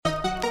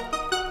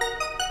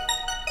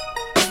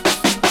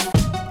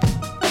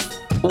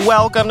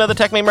Welcome to the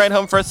Tech Meme Ride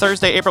Home for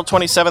Thursday, April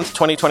 27th,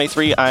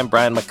 2023. I'm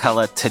Brian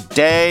McCullough.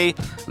 Today,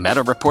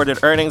 Meta reported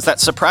earnings that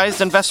surprised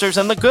investors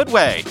in the good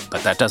way,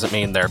 but that doesn't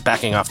mean they're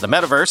backing off the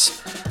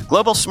metaverse.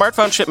 Global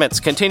smartphone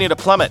shipments continue to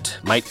plummet.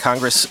 Might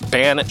Congress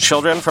ban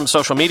children from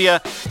social media?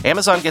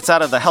 Amazon gets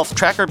out of the health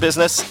tracker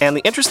business, and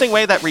the interesting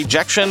way that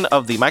rejection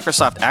of the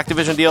Microsoft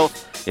Activision deal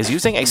is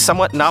using a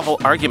somewhat novel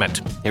argument.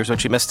 Here's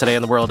what you missed today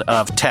in the world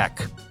of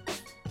tech.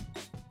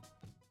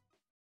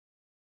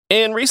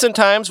 In recent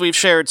times, we've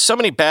shared so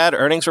many bad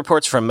earnings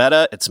reports from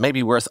Meta, it's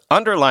maybe worth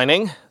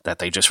underlining that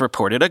they just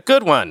reported a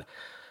good one.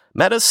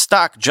 Meta's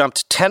stock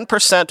jumped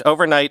 10%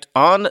 overnight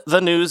on the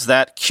news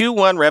that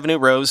Q1 revenue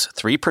rose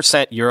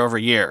 3% year over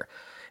year.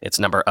 Its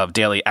number of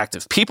daily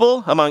active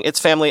people among its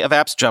family of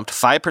apps jumped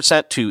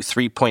 5% to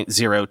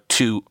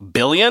 3.02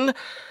 billion.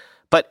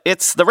 But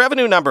it's the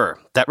revenue number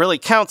that really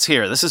counts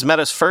here. This is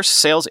Meta's first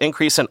sales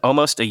increase in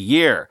almost a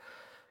year,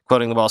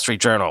 quoting the Wall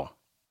Street Journal.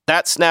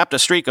 That snapped a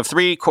streak of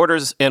 3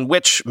 quarters in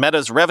which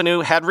Meta's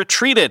revenue had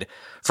retreated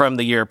from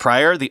the year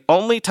prior, the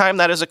only time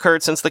that has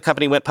occurred since the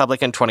company went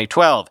public in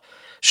 2012.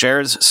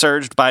 Shares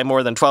surged by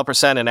more than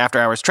 12% in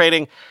after-hours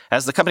trading,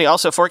 as the company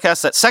also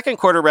forecasts that second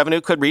quarter revenue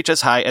could reach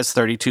as high as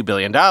 $32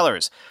 billion. The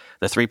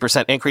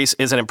 3% increase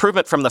is an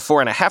improvement from the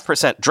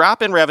 4.5%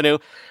 drop in revenue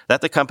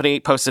that the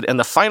company posted in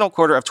the final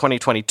quarter of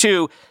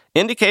 2022,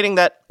 indicating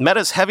that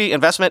Meta's heavy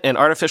investment in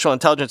artificial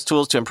intelligence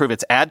tools to improve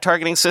its ad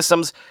targeting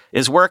systems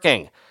is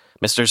working.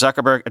 Mr.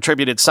 Zuckerberg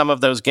attributed some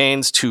of those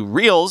gains to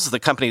Reels, the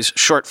company's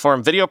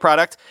short-form video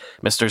product.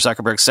 Mr.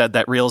 Zuckerberg said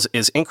that Reels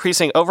is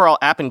increasing overall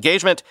app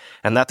engagement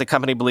and that the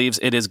company believes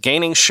it is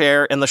gaining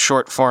share in the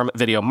short-form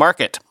video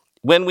market.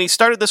 When we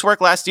started this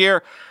work last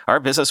year, our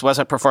business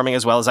wasn't performing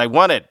as well as I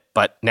wanted,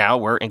 but now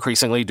we're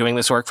increasingly doing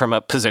this work from a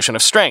position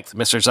of strength,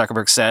 Mr.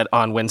 Zuckerberg said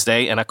on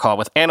Wednesday in a call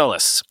with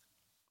analysts.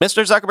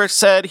 Mr. Zuckerberg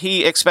said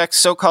he expects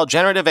so-called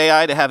generative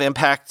AI to have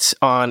impact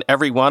on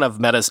every one of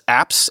Meta's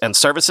apps and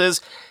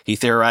services. He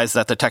theorized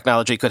that the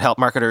technology could help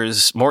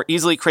marketers more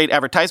easily create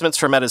advertisements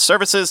for Meta's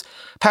services,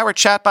 power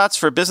chatbots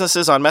for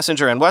businesses on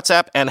Messenger and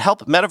WhatsApp, and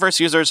help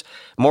metaverse users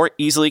more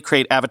easily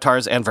create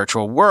avatars and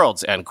virtual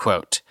worlds, end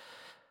quote.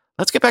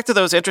 Let's get back to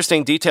those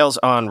interesting details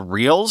on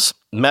Reels.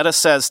 Meta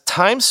says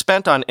time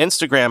spent on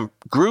Instagram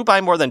grew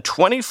by more than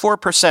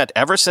 24%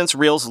 ever since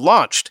Reels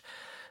launched,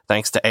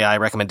 thanks to AI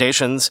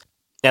recommendations.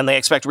 And they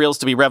expect Reels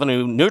to be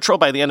revenue neutral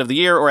by the end of the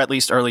year or at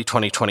least early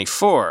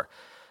 2024.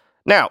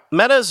 Now,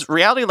 Meta's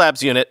Reality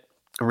Labs unit,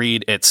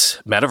 read its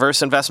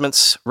metaverse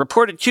investments,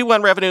 reported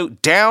Q1 revenue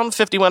down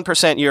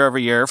 51% year over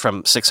year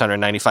from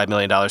 $695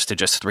 million to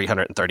just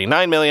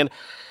 $339 million,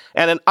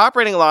 and an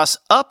operating loss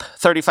up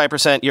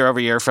 35% year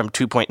over year from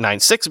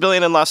 $2.96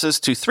 billion in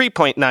losses to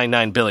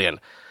 $3.99 billion.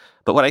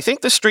 But what I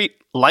think the street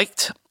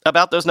liked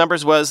about those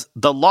numbers was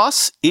the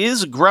loss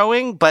is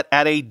growing, but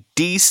at a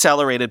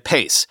decelerated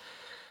pace.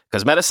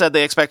 Because Meta said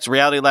they expect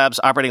Reality Labs'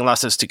 operating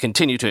losses to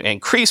continue to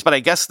increase, but I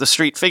guess the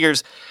street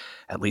figures,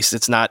 at least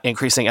it's not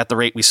increasing at the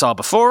rate we saw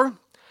before.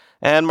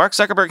 And Mark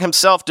Zuckerberg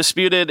himself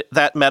disputed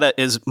that Meta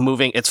is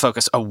moving its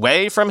focus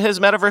away from his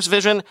metaverse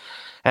vision,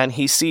 and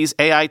he sees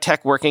AI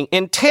tech working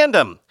in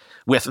tandem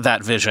with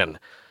that vision.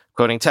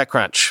 Quoting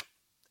TechCrunch,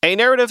 "A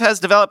narrative has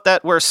developed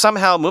that we're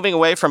somehow moving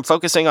away from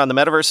focusing on the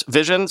metaverse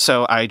vision,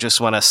 so I just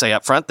want to say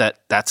up front that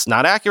that's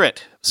not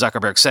accurate,"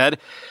 Zuckerberg said.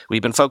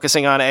 "We've been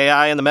focusing on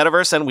AI and the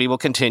metaverse, and we will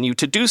continue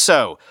to do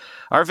so.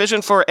 Our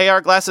vision for AR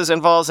glasses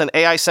involves an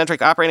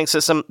AI-centric operating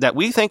system that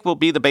we think will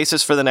be the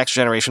basis for the next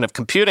generation of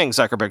computing,"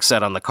 Zuckerberg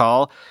said on the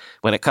call.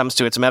 When it comes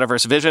to its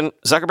metaverse vision,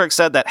 Zuckerberg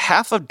said that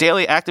half of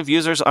daily active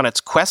users on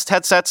its Quest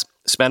headsets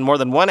spend more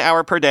than 1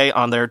 hour per day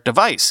on their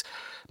device.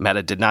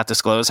 Meta did not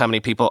disclose how many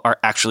people are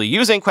actually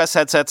using Quest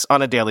headsets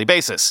on a daily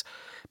basis.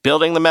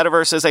 "Building the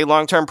metaverse is a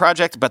long-term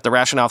project, but the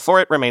rationale for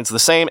it remains the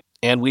same,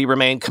 and we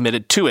remain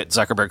committed to it,"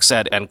 Zuckerberg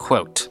said, end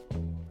quote.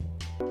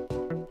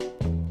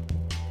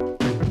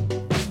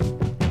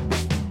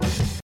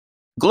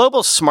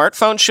 Global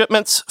smartphone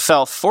shipments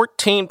fell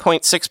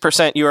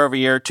 14.6% year over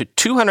year to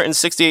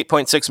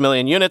 268.6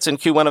 million units in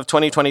Q1 of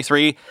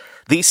 2023,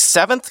 the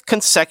 7th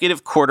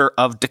consecutive quarter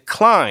of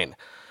decline.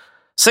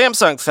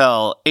 Samsung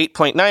fell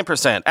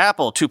 8.9%,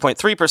 Apple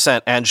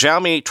 2.3%, and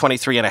Xiaomi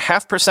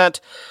 23.5%.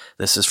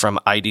 This is from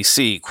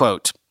IDC,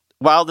 quote,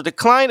 "While the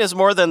decline is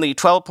more than the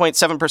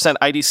 12.7%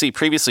 IDC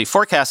previously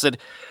forecasted,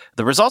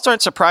 the results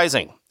aren't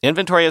surprising.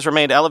 Inventory has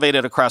remained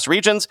elevated across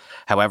regions.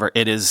 However,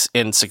 it is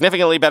in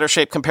significantly better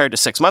shape compared to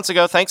 6 months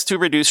ago thanks to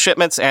reduced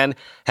shipments and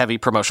heavy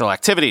promotional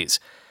activities.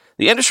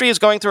 The industry is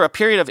going through a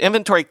period of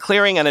inventory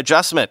clearing and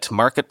adjustment.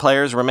 Market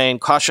players remain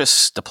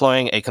cautious,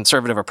 deploying a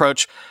conservative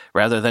approach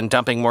rather than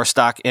dumping more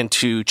stock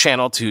into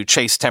channel to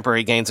chase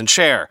temporary gains in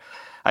share.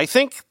 I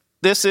think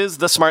this is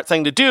the smart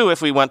thing to do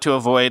if we want to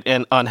avoid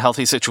an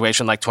unhealthy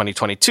situation like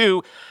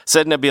 2022,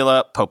 said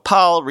Nabila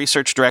Popal,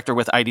 research director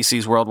with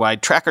IDC's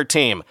Worldwide Tracker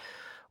team.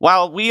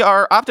 While we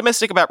are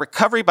optimistic about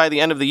recovery by the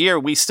end of the year,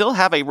 we still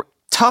have a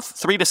tough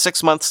 3 to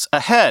 6 months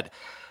ahead.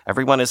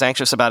 Everyone is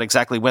anxious about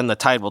exactly when the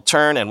tide will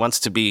turn and wants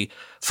to be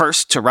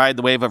first to ride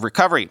the wave of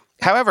recovery.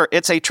 However,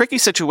 it's a tricky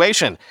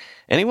situation.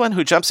 Anyone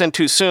who jumps in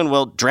too soon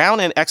will drown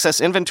in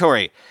excess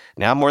inventory.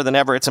 Now more than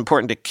ever, it's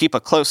important to keep a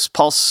close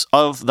pulse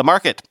of the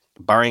market.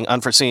 Barring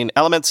unforeseen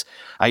elements,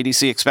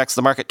 IDC expects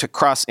the market to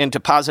cross into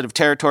positive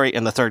territory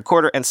in the third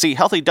quarter and see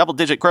healthy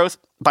double-digit growth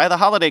by the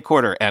holiday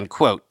quarter, end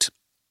quote.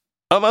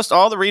 Almost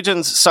all the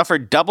regions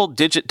suffered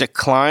double-digit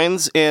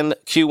declines in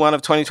Q1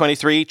 of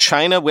 2023.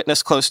 China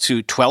witnessed close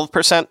to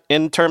 12%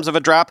 in terms of a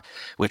drop,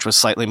 which was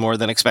slightly more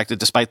than expected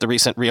despite the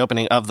recent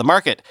reopening of the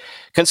market.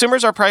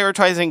 Consumers are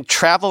prioritizing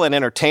travel and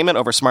entertainment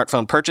over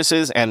smartphone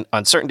purchases, and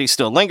uncertainty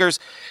still lingers,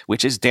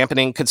 which is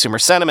dampening consumer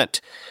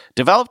sentiment.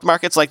 Developed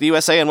markets like the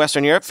USA and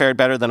Western Europe fared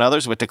better than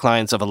others with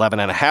declines of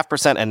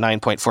 11.5% and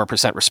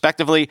 9.4%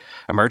 respectively.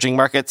 Emerging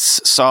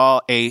markets saw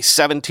a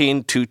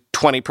 17 to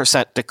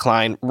 20%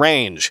 decline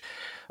range.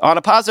 On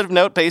a positive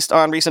note, based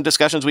on recent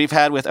discussions we've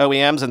had with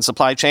OEMs and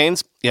supply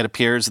chains, it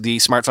appears the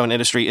smartphone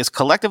industry is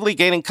collectively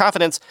gaining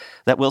confidence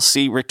that we'll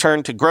see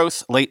return to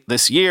growth late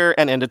this year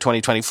and into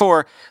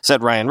 2024,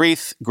 said Ryan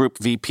Reith, Group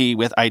VP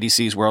with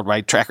IDC's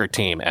Worldwide Tracker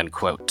Team, end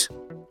quote.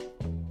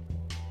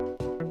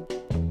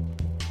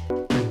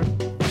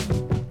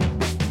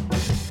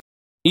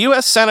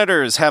 U.S.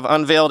 senators have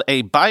unveiled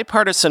a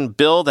bipartisan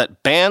bill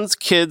that bans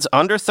kids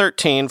under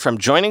 13 from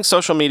joining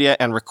social media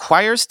and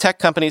requires tech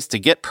companies to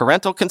get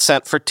parental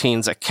consent for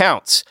teens'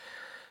 accounts.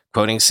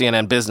 Quoting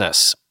CNN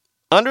Business,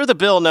 under the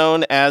bill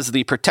known as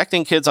the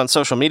Protecting Kids on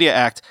Social Media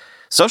Act,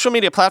 social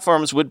media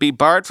platforms would be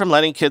barred from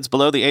letting kids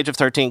below the age of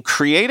 13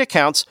 create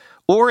accounts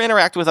or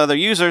interact with other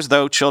users,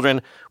 though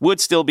children would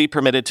still be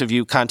permitted to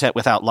view content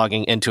without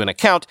logging into an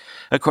account,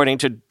 according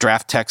to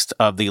draft text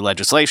of the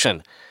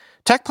legislation.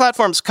 Tech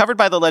platforms covered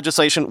by the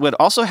legislation would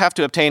also have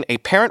to obtain a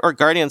parent or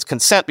guardian's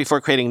consent before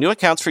creating new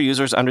accounts for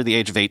users under the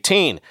age of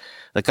 18.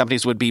 The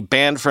companies would be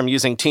banned from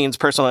using teens'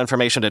 personal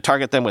information to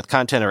target them with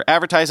content or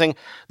advertising,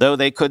 though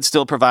they could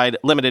still provide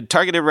limited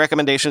targeted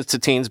recommendations to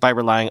teens by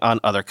relying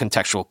on other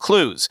contextual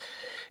clues.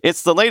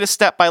 It's the latest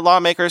step by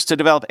lawmakers to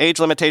develop age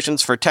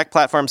limitations for tech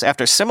platforms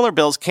after similar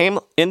bills came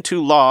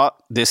into law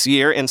this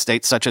year in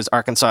states such as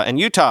Arkansas and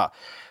Utah.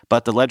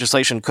 But the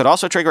legislation could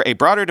also trigger a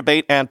broader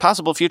debate and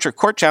possible future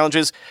court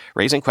challenges,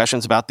 raising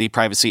questions about the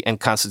privacy and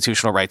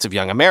constitutional rights of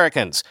young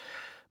Americans.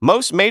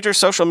 Most major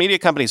social media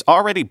companies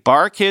already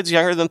bar kids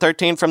younger than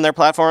 13 from their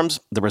platforms,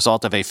 the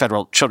result of a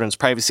federal children's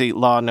privacy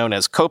law known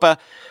as COPPA,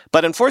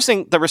 but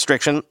enforcing the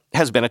restriction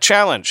has been a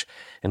challenge.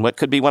 In what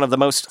could be one of the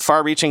most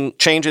far-reaching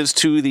changes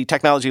to the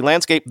technology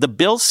landscape, the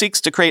bill seeks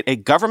to create a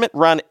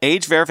government-run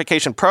age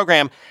verification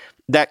program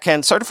that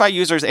can certify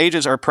users'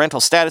 ages or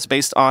parental status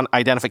based on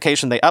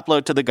identification they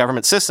upload to the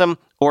government system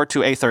or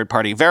to a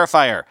third-party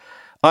verifier.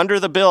 Under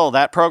the bill,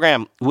 that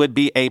program would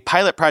be a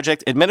pilot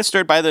project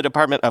administered by the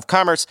Department of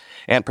Commerce,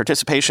 and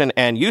participation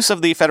and use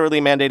of the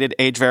federally mandated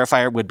age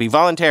verifier would be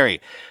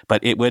voluntary.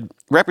 But it would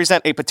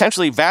represent a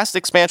potentially vast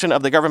expansion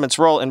of the government's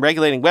role in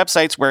regulating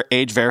websites where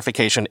age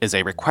verification is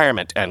a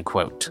requirement, end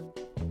quote.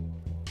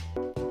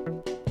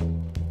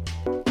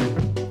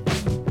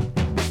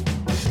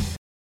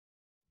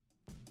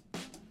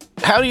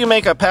 How do you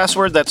make a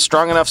password that's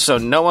strong enough so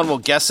no one will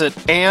guess it,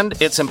 and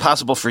it's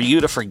impossible for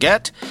you to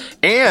forget,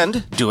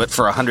 and do it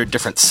for 100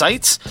 different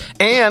sites,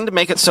 and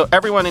make it so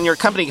everyone in your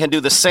company can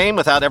do the same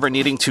without ever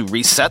needing to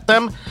reset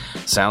them?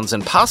 Sounds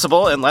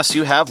impossible unless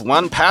you have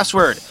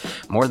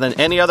 1Password. More than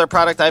any other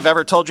product I've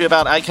ever told you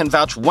about, I can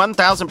vouch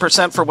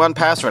 1,000% for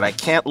 1Password. I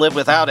can't live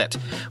without it.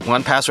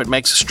 1Password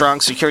makes strong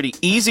security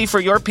easy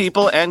for your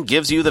people and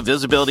gives you the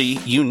visibility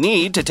you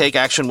need to take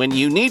action when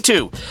you need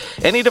to.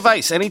 Any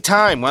device,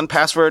 anytime,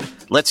 1Password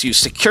lets you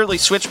securely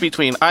switch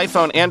between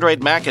iPhone,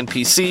 Android, Mac, and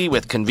PC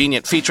with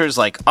convenient features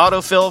like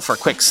autofill for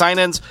quick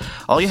sign-ins.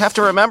 All you have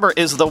to remember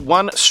is the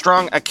one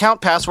strong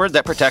account password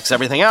that protects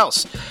everything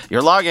else.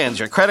 Your logins,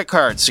 your credit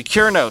cards,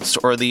 secure notes,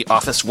 or the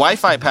office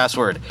Wi-Fi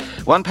password.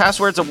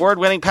 1Password's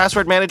award-winning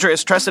password manager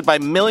is trusted by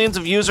millions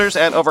of users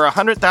and over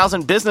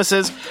 100,000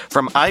 businesses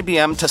from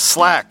IBM to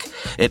Slack.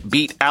 It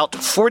beat out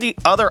 40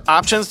 other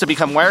options to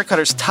become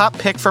Wirecutter's top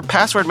pick for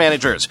password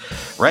managers.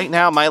 Right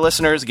now, my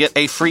listeners get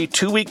a free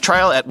 2-week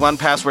trial at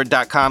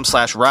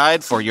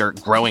onepassword.com/ride for your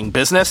growing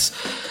business.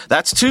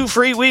 That's 2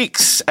 free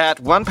weeks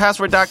at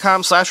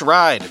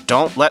onepassword.com/ride.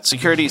 Don't let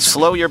security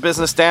slow your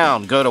business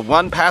down. Go to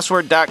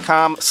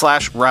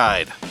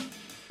onepassword.com/ride.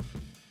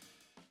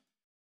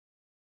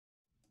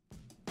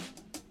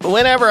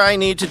 Whenever I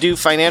need to do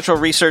financial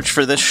research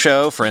for this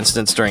show, for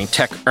instance during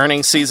tech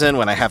earnings season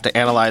when I have to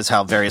analyze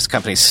how various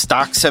companies'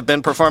 stocks have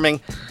been performing,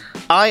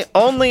 I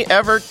only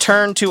ever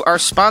turn to our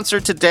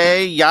sponsor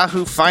today,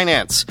 Yahoo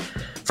Finance.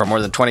 For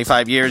more than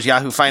 25 years,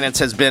 Yahoo Finance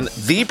has been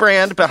the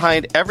brand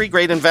behind every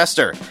great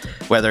investor.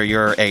 Whether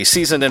you're a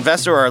seasoned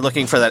investor or are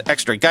looking for that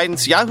extra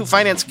guidance, Yahoo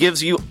Finance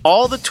gives you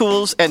all the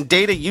tools and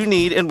data you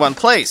need in one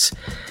place.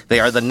 They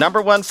are the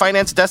 #1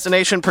 finance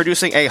destination,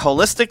 producing a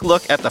holistic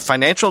look at the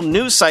financial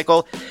news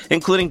cycle,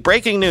 including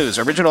breaking news,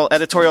 original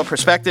editorial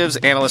perspectives,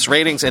 analyst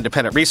ratings,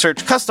 independent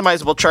research,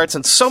 customizable charts,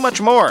 and so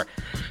much more.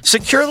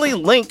 Securely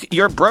link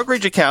your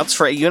brokerage accounts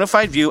for a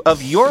unified view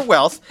of your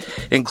wealth,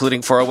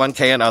 including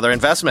 401k and other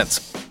investments.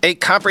 A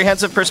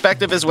comprehensive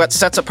perspective is what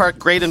sets apart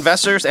great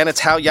investors, and it's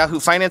how Yahoo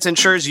Finance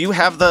ensures you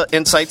have the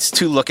insights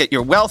to look at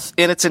your wealth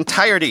in its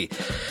entirety.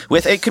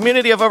 With a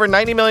community of over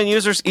 90 million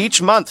users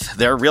each month,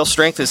 their real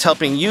strength is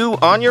helping you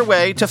on your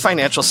way to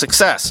financial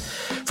success.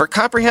 For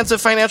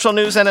comprehensive financial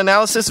news and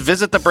analysis,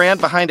 visit the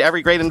brand behind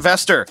every great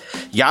investor,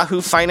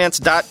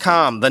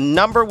 yahoofinance.com, the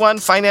 #1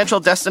 financial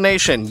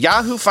destination,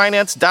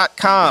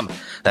 yahoofinance.com.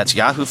 That's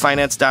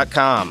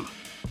yahoofinance.com.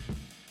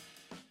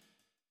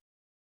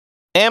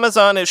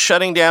 Amazon is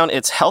shutting down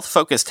its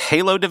health-focused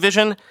Halo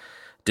division,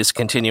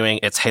 discontinuing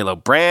its Halo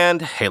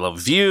brand, Halo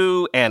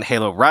View, and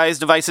Halo Rise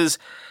devices,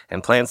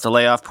 and plans to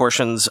lay off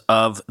portions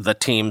of the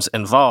teams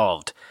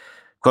involved.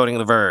 Quoting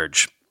The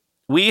Verge,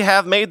 "We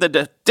have made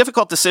the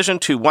difficult decision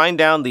to wind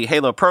down the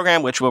Halo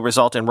program, which will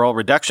result in role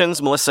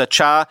reductions," Melissa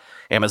Cha,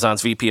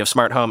 Amazon's VP of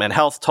Smart Home and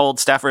Health, told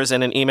staffers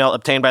in an email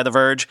obtained by The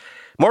Verge.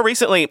 More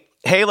recently,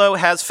 Halo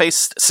has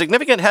faced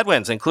significant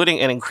headwinds, including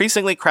an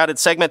increasingly crowded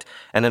segment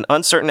and an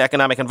uncertain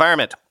economic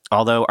environment.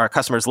 Although our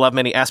customers love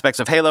many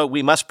aspects of Halo,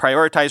 we must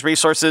prioritize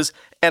resources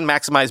and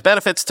maximize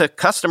benefits to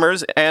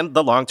customers and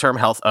the long-term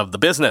health of the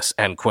business,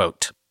 end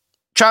quote.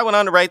 Cha went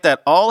on to write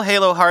that all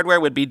Halo hardware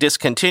would be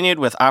discontinued,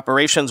 with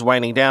operations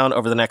winding down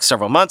over the next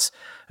several months.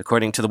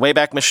 According to the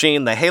Wayback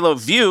Machine, the Halo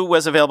View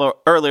was available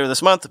earlier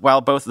this month,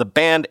 while both the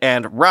Band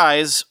and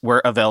Rise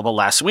were available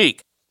last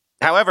week.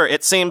 However,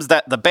 it seems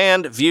that the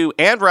Band, View,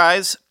 and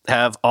Rise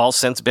have all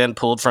since been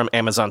pulled from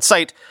Amazon's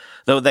site,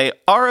 though they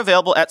are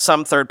available at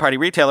some third-party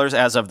retailers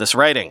as of this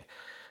writing.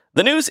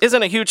 The news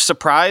isn't a huge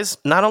surprise.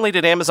 Not only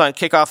did Amazon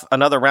kick off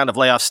another round of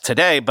layoffs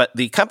today, but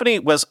the company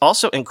was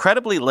also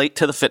incredibly late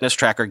to the fitness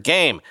tracker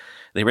game.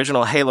 The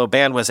original Halo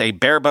Band was a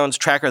bare-bones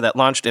tracker that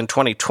launched in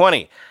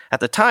 2020.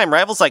 At the time,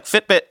 rivals like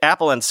Fitbit,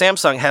 Apple, and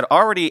Samsung had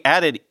already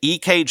added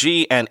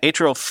EKG and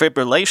atrial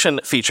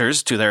fibrillation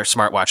features to their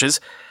smartwatches.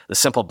 The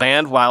simple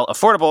band, while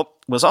affordable,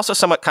 was also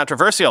somewhat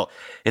controversial.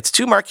 Its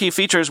two marquee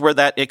features were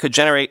that it could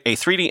generate a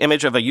 3D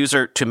image of a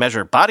user to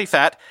measure body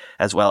fat,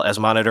 as well as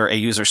monitor a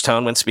user's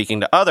tone when speaking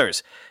to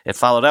others. It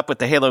followed up with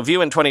the Halo View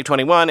in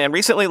 2021 and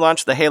recently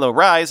launched the Halo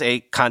Rise,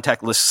 a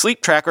contactless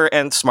sleep tracker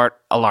and smart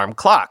alarm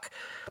clock.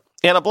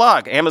 In a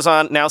blog,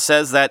 Amazon now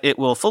says that it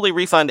will fully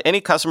refund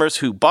any customers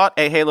who bought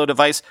a Halo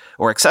device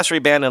or accessory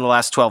band in the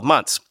last 12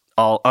 months.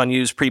 All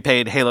unused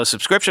prepaid Halo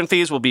subscription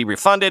fees will be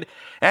refunded,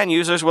 and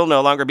users will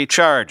no longer be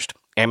charged.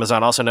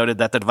 Amazon also noted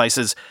that the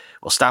devices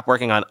will stop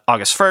working on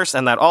August 1st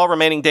and that all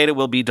remaining data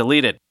will be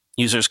deleted.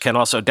 Users can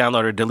also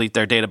download or delete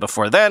their data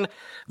before then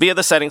via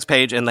the settings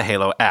page in the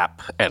Halo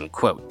app, end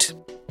quote.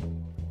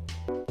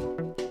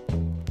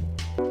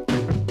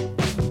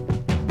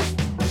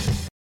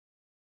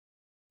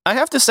 I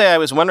have to say I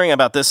was wondering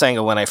about this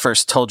angle when I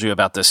first told you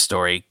about this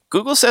story.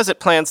 Google says it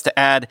plans to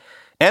add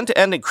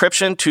end-to-end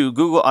encryption to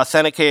Google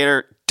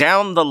Authenticator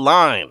down the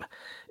line,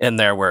 in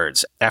their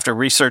words, after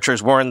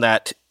researchers warned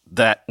that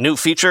new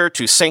feature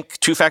to sync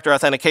two-factor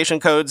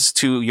authentication codes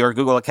to your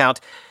Google account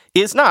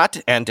is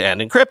not end-to-end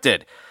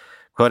encrypted.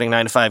 Quoting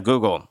 9to5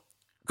 Google,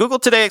 Google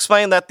today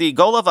explained that the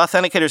goal of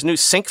Authenticator's new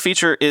sync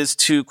feature is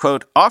to,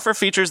 quote, offer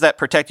features that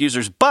protect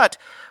users but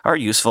are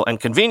useful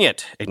and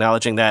convenient.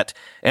 Acknowledging that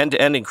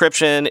end-to-end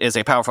encryption is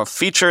a powerful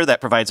feature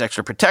that provides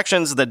extra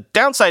protections, the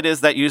downside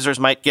is that users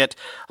might get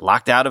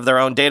locked out of their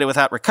own data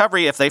without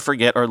recovery if they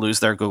forget or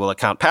lose their Google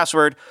account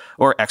password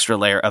or extra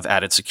layer of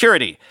added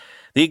security.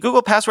 The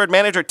Google Password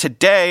Manager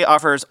today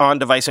offers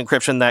on-device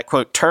encryption that,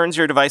 quote, turns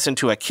your device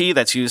into a key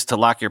that's used to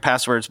lock your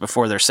passwords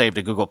before they're saved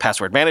to Google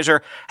Password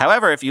Manager.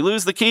 However, if you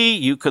lose the key,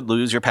 you could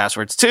lose your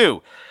passwords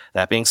too.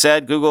 That being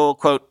said, Google,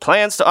 quote,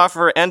 plans to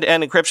offer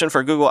end-to-end encryption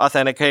for Google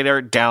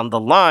Authenticator down the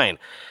line.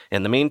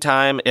 In the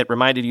meantime, it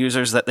reminded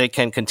users that they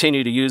can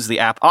continue to use the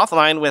app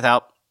offline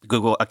without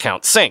Google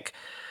account sync.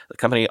 The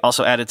company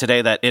also added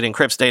today that it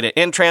encrypts data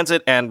in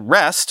transit and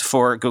rest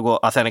for Google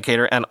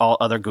Authenticator and all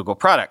other Google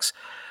products.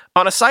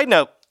 On a side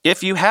note,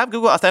 if you have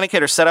Google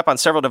Authenticator set up on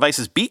several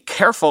devices, be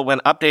careful when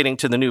updating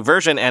to the new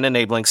version and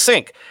enabling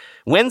sync.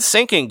 When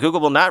syncing, Google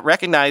will not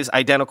recognize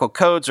identical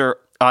codes or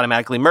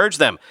automatically merge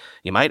them.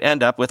 You might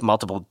end up with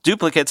multiple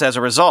duplicates as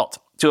a result.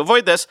 To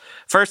avoid this,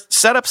 first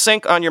set up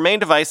sync on your main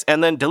device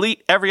and then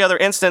delete every other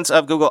instance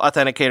of Google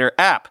Authenticator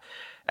app.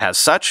 As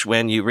such,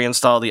 when you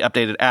reinstall the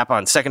updated app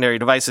on secondary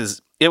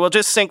devices, it will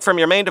just sync from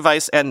your main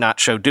device and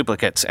not show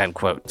duplicates, end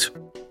quote.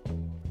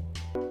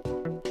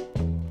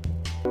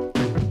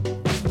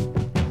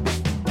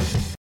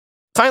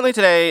 Finally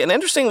today, an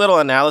interesting little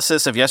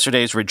analysis of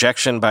yesterday's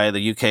rejection by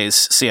the UK's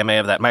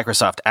CMA of that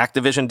Microsoft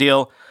Activision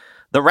deal.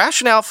 The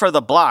rationale for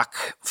the block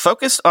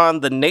focused on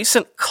the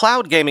nascent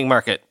cloud gaming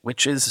market,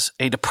 which is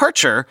a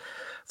departure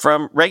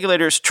from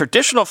regulators'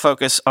 traditional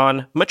focus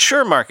on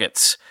mature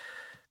markets.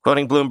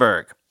 Quoting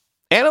Bloomberg,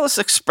 analysts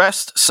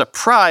expressed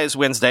surprise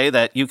Wednesday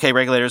that UK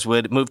regulators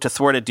would move to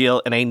thwart a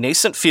deal in a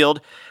nascent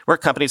field where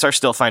companies are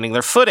still finding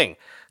their footing.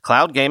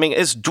 Cloud gaming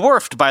is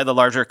dwarfed by the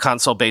larger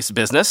console-based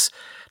business.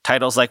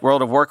 Titles like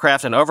World of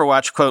Warcraft and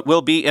Overwatch, quote,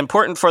 will be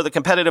important for the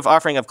competitive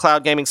offering of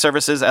cloud gaming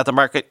services as the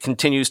market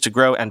continues to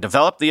grow and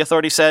develop, the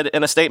authority said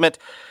in a statement.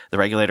 The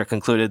regulator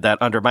concluded that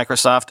under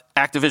Microsoft,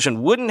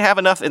 Activision wouldn't have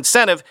enough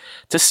incentive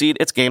to seed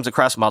its games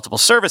across multiple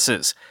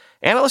services.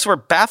 Analysts were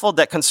baffled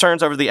that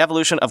concerns over the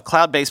evolution of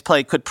cloud-based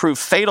play could prove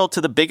fatal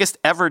to the biggest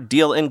ever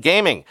deal in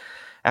gaming.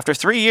 After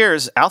 3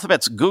 years,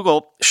 Alphabet's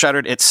Google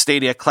shuttered its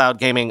Stadia cloud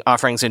gaming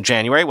offerings in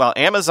January, while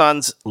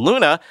Amazon's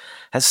Luna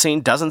has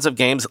seen dozens of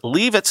games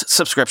leave its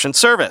subscription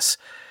service.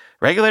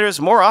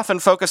 Regulators more often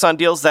focus on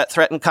deals that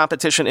threaten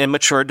competition in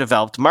mature,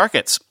 developed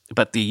markets,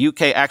 but the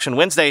UK Action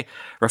Wednesday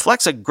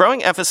reflects a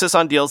growing emphasis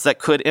on deals that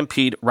could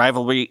impede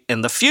rivalry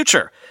in the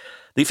future.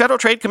 The Federal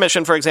Trade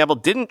Commission, for example,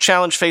 didn't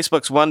challenge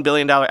Facebook's $1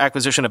 billion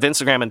acquisition of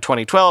Instagram in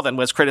 2012 and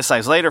was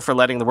criticized later for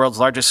letting the world's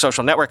largest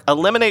social network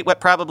eliminate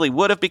what probably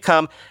would have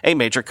become a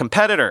major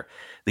competitor.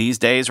 These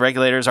days,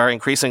 regulators are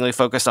increasingly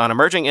focused on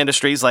emerging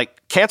industries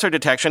like cancer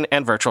detection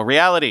and virtual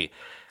reality.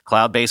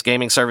 Cloud-based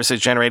gaming services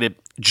generated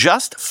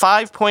just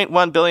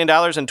 $5.1 billion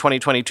in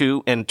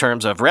 2022 in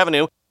terms of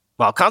revenue,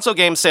 while console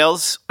game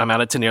sales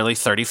amounted to nearly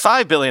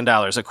 $35 billion,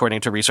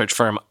 according to research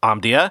firm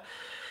Omdia.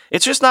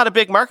 It's just not a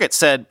big market,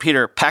 said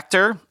Peter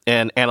Pachter,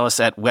 an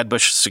analyst at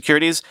Wedbush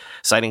Securities,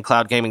 citing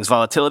cloud gaming's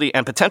volatility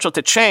and potential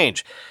to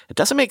change. It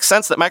doesn't make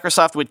sense that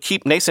Microsoft would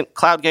keep nascent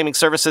cloud gaming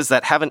services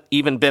that haven't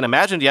even been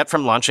imagined yet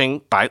from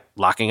launching by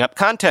locking up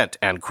content,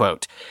 end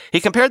quote.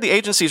 He compared the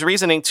agency's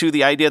reasoning to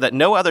the idea that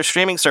no other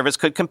streaming service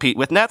could compete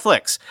with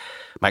Netflix.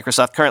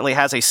 Microsoft currently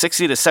has a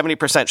 60 to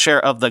 70% share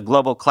of the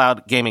global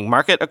cloud gaming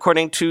market,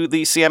 according to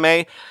the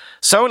CMA.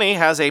 Sony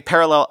has a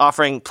parallel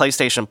offering,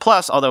 PlayStation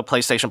Plus. Although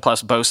PlayStation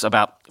Plus boasts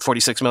about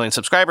 46 million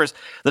subscribers,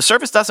 the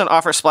service doesn't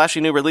offer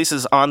splashy new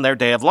releases on their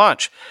day of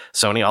launch.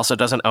 Sony also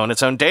doesn't own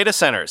its own data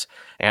centers.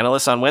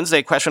 Analysts on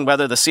Wednesday questioned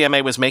whether the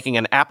CMA was making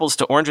an apples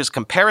to oranges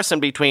comparison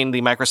between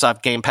the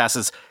Microsoft Game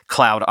Pass's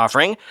cloud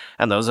offering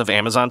and those of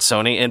Amazon,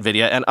 Sony,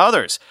 Nvidia, and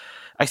others.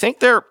 I think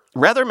they're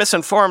rather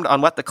misinformed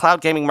on what the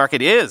cloud gaming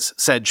market is,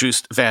 said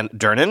Joost van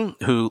Durnen,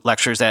 who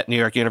lectures at New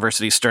York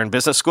University's Stern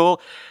Business School.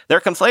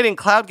 They're conflating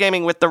cloud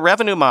gaming with the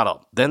revenue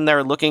model. Then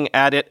they're looking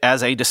at it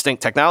as a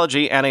distinct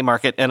technology and a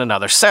market in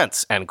another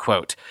sense, end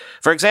quote.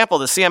 For example,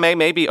 the CMA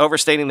may be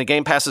overstating the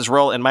Game Pass's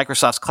role in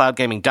Microsoft's cloud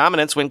gaming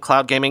dominance when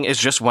cloud gaming is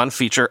just one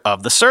feature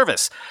of the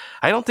service.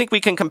 I don't think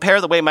we can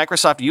compare the way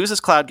Microsoft uses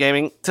cloud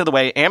gaming to the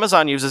way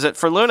Amazon uses it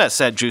for Luna,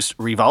 said Joost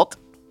Revolt,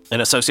 an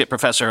associate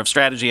professor of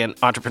strategy and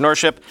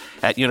entrepreneurship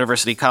at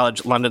University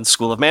College London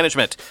School of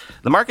Management.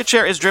 The market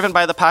share is driven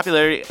by the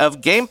popularity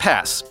of Game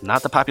Pass,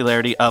 not the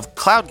popularity of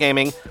cloud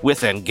gaming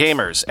within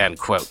gamers, end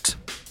quote.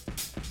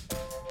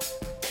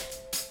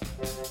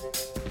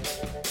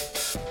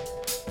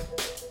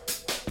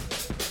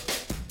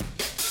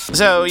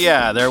 So,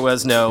 yeah, there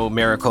was no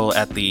miracle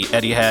at the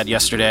Etihad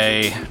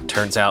yesterday.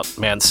 Turns out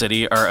Man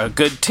City are a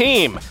good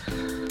team.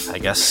 I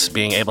guess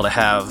being able to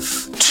have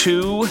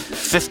two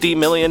 $50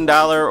 million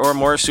or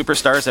more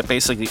superstars at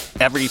basically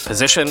every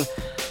position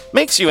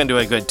makes you into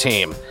a good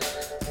team.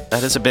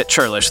 That is a bit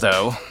churlish,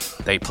 though.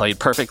 They played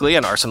perfectly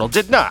and Arsenal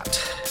did not.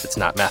 It's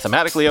not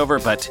mathematically over,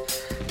 but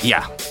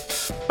yeah.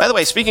 By the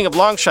way, speaking of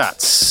long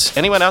shots,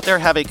 anyone out there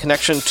have a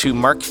connection to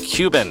Mark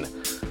Cuban?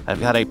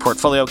 I've got a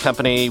portfolio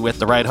company with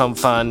the Ride Home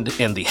Fund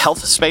in the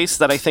health space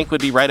that I think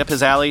would be right up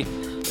his alley.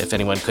 If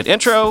anyone could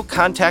intro,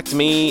 contact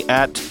me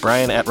at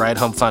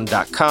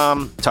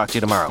brian@ridehomefund.com. Talk to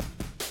you tomorrow.